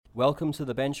Welcome to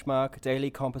the Benchmark Daily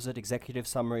Composite Executive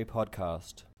Summary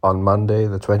Podcast. On Monday,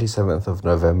 the 27th of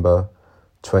November,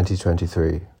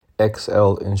 2023,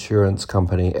 XL Insurance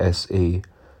Company SE,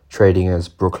 trading as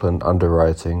Brooklyn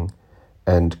Underwriting,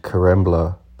 and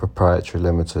Carembla Proprietary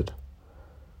Limited.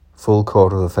 Full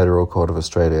Court of the Federal Court of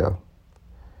Australia.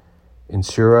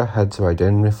 Insurer had to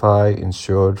identify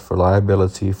insured for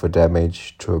liability for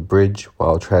damage to a bridge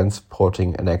while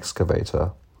transporting an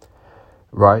excavator.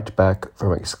 Right back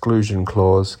from exclusion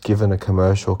clause given a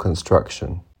commercial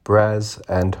construction. Braz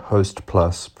and Host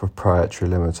Plus Proprietary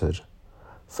Limited.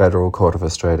 Federal Court of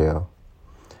Australia.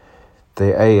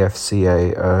 The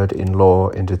AFCA erred in law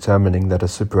in determining that a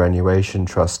superannuation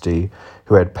trustee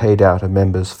who had paid out a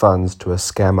member's funds to a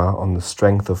scammer on the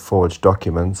strength of forged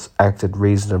documents acted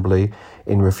reasonably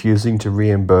in refusing to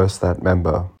reimburse that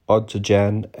member. Odd to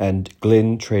Jan and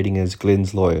Glyn trading as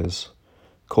Glyn's lawyers.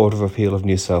 Court of Appeal of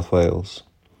New South Wales.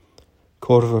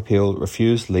 Court of Appeal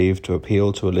refused leave to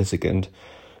appeal to a litigant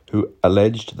who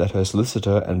alleged that her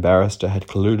solicitor and barrister had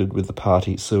colluded with the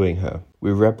party suing her.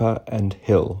 Wirepa and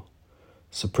Hill.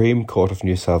 Supreme Court of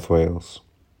New South Wales.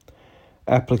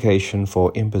 Application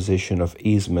for imposition of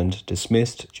easement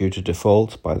dismissed due to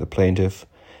default by the plaintiff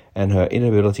and her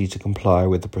inability to comply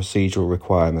with the procedural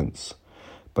requirements,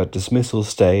 but dismissal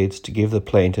stayed to give the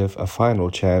plaintiff a final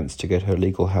chance to get her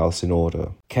legal house in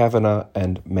order. Kavanagh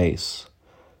and Mace.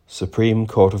 Supreme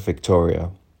Court of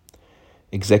Victoria.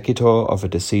 Executor of a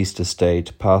deceased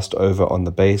estate passed over on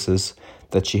the basis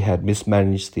that she had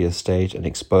mismanaged the estate and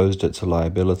exposed it to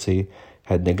liability,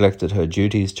 had neglected her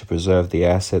duties to preserve the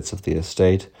assets of the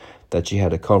estate, that she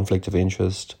had a conflict of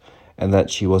interest, and that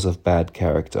she was of bad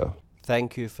character.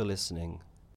 Thank you for listening.